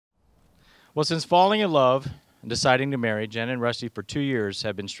Well, since falling in love and deciding to marry, Jen and Rusty for 2 years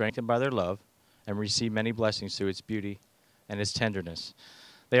have been strengthened by their love and received many blessings through its beauty and its tenderness.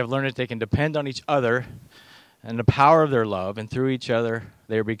 They have learned that they can depend on each other and the power of their love, and through each other,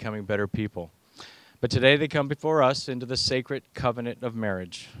 they are becoming better people. But today they come before us into the sacred covenant of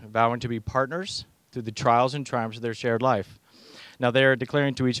marriage, vowing to be partners through the trials and triumphs of their shared life. Now they are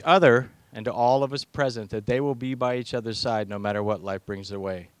declaring to each other and to all of us present that they will be by each other's side no matter what life brings their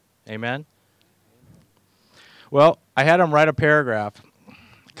way. Amen? Well, I had them write a paragraph,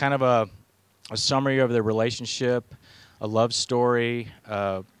 kind of a summary of their relationship, a love story,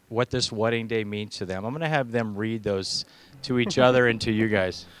 what this wedding day means to them. I'm going to have them read those to each other and to you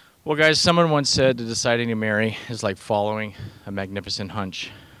guys. Well, guys, someone once said that deciding to marry is like following a magnificent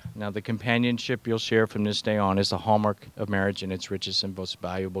hunch. Now, the companionship you'll share from this day on is the hallmark of marriage and its richest and most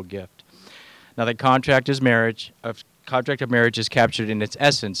valuable gift. Now, the contract of marriage is captured in its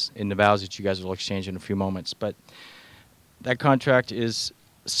essence in the vows that you guys will exchange in a few moments. But that contract is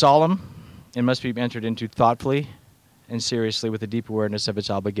solemn and must be entered into thoughtfully and seriously with a deep awareness of its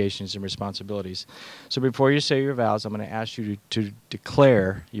obligations and responsibilities. So before you say your vows, I'm going to ask you to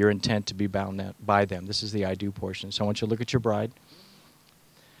declare your intent to be bound by them. This is the I do portion. So I want you to look at your bride.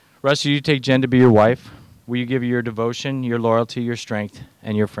 Rusty, you take Jen to be your wife. Will you give her your devotion, your loyalty, your strength,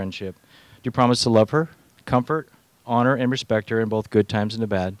 and your friendship? Do you promise to love her, comfort, honor, and respect her in both good times and the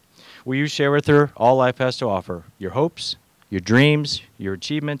bad? Will you share with her all life has to offer, your hopes, your dreams, your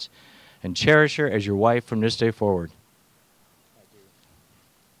achievements, and cherish her as your wife from this day forward?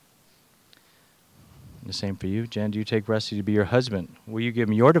 The same for you. Jen, do you take Rusty to be your husband? Will you give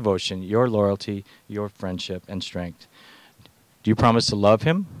him your devotion, your loyalty, your friendship, and strength? Do you promise to love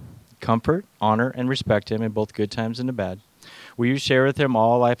him, comfort, honor, and respect him in both good times and the bad? Will you share with him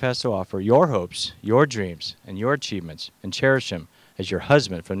all life has to offer, your hopes, your dreams, and your achievements, and cherish him as your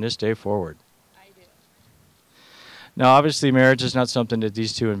husband from this day forward? I do. Now, obviously, marriage is not something that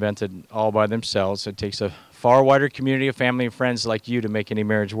these two invented all by themselves. It takes a far wider community of family and friends like you to make any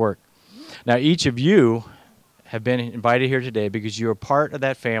marriage work. Now, each of you have been invited here today because you are part of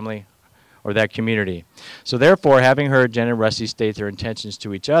that family or that community. So therefore, having heard Jen and Rusty state their intentions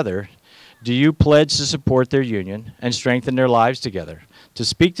to each other, do you pledge to support their union and strengthen their lives together, to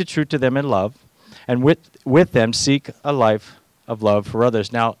speak the truth to them in love, and with them seek a life of love for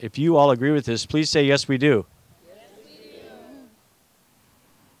others? Now, if you all agree with this, please say, yes, we do. Yes, we do.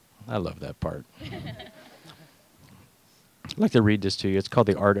 I love that part. I'd like to read this to you. It's called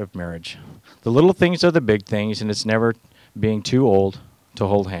The Art of Marriage. The little things are the big things, and it's never being too old to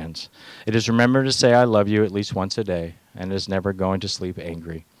hold hands. It is remembering to say I love you at least once a day, and it is never going to sleep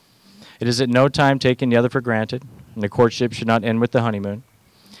angry. It is at no time taking the other for granted, and the courtship should not end with the honeymoon.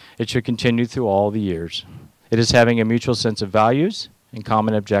 It should continue through all the years. It is having a mutual sense of values and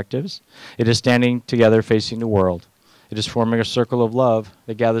common objectives. It is standing together facing the world. It is forming a circle of love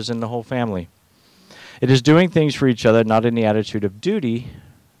that gathers in the whole family. It is doing things for each other, not in the attitude of duty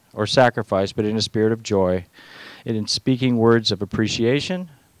or sacrifice, but in a spirit of joy. It is speaking words of appreciation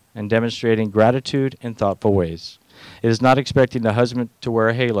and demonstrating gratitude in thoughtful ways. It is not expecting the husband to wear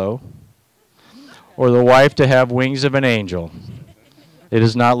a halo or the wife to have wings of an angel. It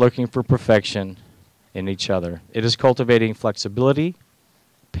is not looking for perfection in each other. It is cultivating flexibility,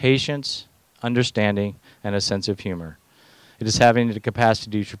 patience, understanding, and a sense of humor. It is having the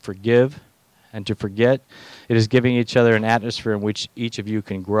capacity to forgive and to forget. It is giving each other an atmosphere in which each of you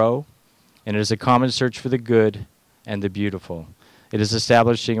can grow, and it is a common search for the good and the beautiful. It is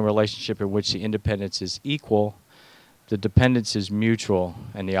establishing a relationship in which the independence is equal, the dependence is mutual,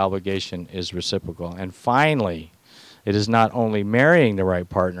 and the obligation is reciprocal. And finally, it is not only marrying the right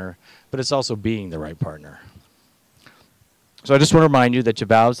partner, but it's also being the right partner. So I just want to remind you that your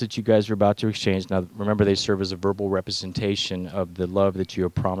vows that you guys are about to exchange, now remember they serve as a verbal representation of the love that you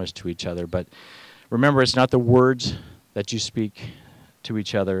have promised to each other. But remember, it's not the words that you speak to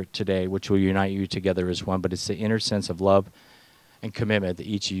each other today which will unite you together as one, but it's the inner sense of love and commitment that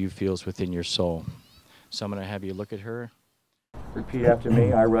each of you feels within your soul. So I'm going to have you look at her. Repeat after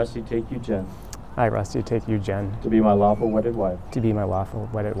me. I, Rusty, take you, Jen. I, Rusty, take you, Jen, To be my lawful wedded wife. to be my lawful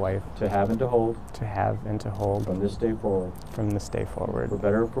wedded wife, To have and to hold. to have and to hold From this day forward. from this day forward, For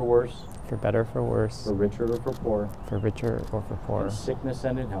better or for worse. for better, for worse, For richer or for poor. for richer or for poor, In sickness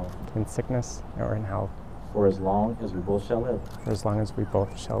and in health. in sickness or in health, For as long as we both shall live. for as long as we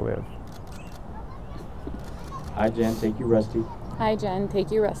both shall live. I, Jen, take you, Rusty. I, Jen,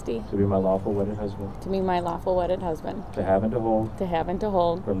 take you, Rusty, to be my lawful wedded husband, to be my lawful wedded husband, to have and to hold, to have and to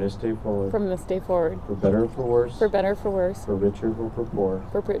hold, from this day forward, from this day forward, for better or for worse, for better, for worse, for richer or for poor,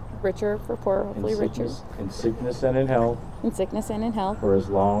 for richer, for poor, hopefully richer, in sickness and in health, in sickness and in health, for as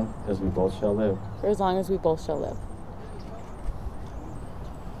long as we both shall live. for as long as we both shall live.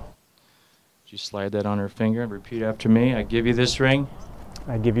 You slide that on her finger and repeat after me. I give you this ring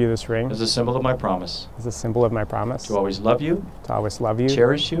I give you this ring as a symbol of my promise as a symbol of my promise to always love you, to always love you,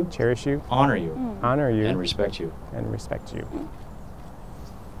 cherish you, honor you, honor you, and respect you. Beautiful.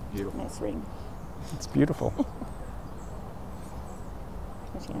 Nice ring. It's beautiful.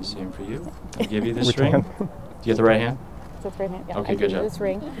 Same for you. I give you this Which ring. hand? Do you have the right hand? That's right hand. Yeah, Okay, I good give you job. this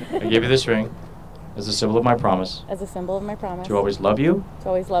ring I give you this ring as a symbol of my promise as a symbol of my promise to always love you, to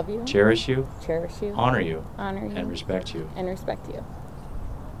always love you, cherish you, cherish you, honor you, honor you, and respect you. and respect you.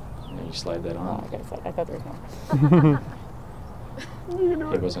 And then you slide that Oh, on. I gotta say, I thought there was more.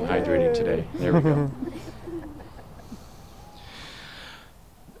 He wasn't hydrating today. There we go.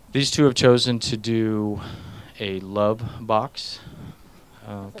 These two have chosen to do a love box,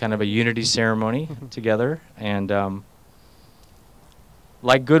 kind of a unity ceremony together. And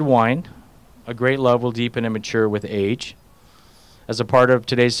like good wine, a great love will deepen and mature with age. As a part of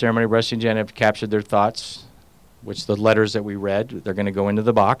today's ceremony, Rusty and Jen have captured their thoughts, which the letters that we read, they're going to go into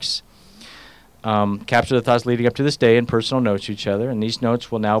the box. Capture the thoughts leading up to this day in personal notes to each other, and these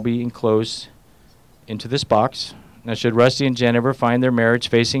notes will now be enclosed into this box. Now, should Rusty and Jen ever find their marriage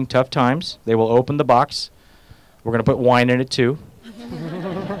facing tough times, they will open the box. We're going to put wine in it too.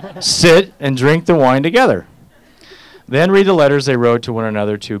 Sit and drink the wine together. Then read the letters they wrote to one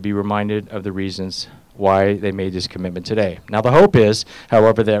another to be reminded of the reasons why they made this commitment today. Now, the hope is,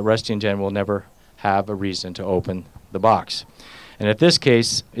 however, that Rusty and Jen will never have a reason to open the box. And if this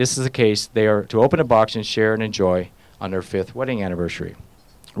is the case, they are to open a box and share and enjoy on their 5th wedding anniversary.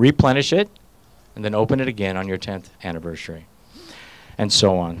 Replenish it, and then open it again on your 10th anniversary, and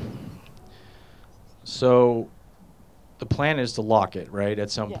so on. So the plan is to lock it, right,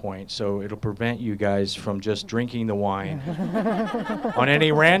 at some point, so it'll prevent you guys from just drinking the wine on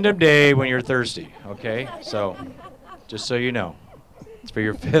any random day when you're thirsty, okay? So just so you know, it's for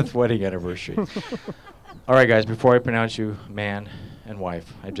your 5th wedding anniversary. All right, guys, before I pronounce you man and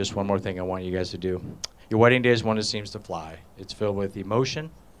wife, I have just one more thing I want you guys to do. Your wedding day is one that seems to fly. It's filled with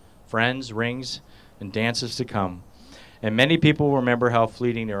emotion, friends, rings, and dances to come. And many people will remember how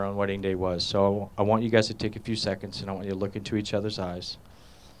fleeting their own wedding day was. So I want you guys to take a few seconds, and I want you to look into each other's eyes.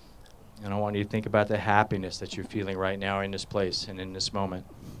 And I want you to think about the happiness that you're feeling right now in this place and in this moment.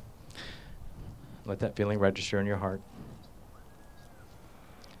 Let that feeling register in your heart.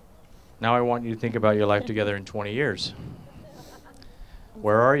 Now I want you to think about your life together in 20 years.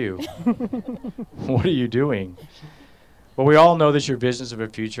 Where are you? What are you doing? Well, we all know that your visions of a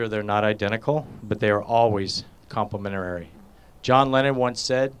future, they're not identical, but they are always complementary. John Lennon once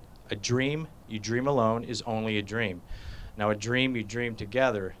said, "A dream you dream alone is only a dream." Now, a dream you dream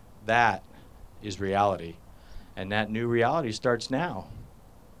together, that is reality. And that new reality starts now.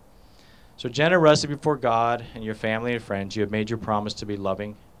 So, Jen and Rusty, before God and your family and friends, you have made your promise to be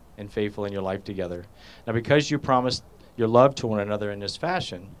loving and faithful in your life together. Now, because you promised your love to one another in this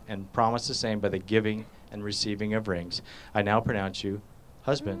fashion and promised the same by the giving and receiving of rings, I now pronounce you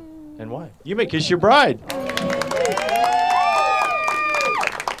husband and wife. You may kiss your bride.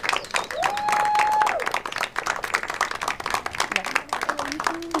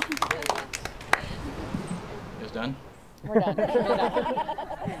 You guys done? We're done.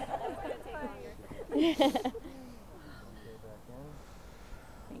 We're done.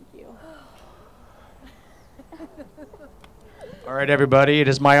 Thank you. All right, everybody. It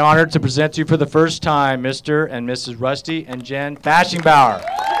is my honor to present to you for the first time Mr. and Mrs. Rusty and Jen Fashingbauer.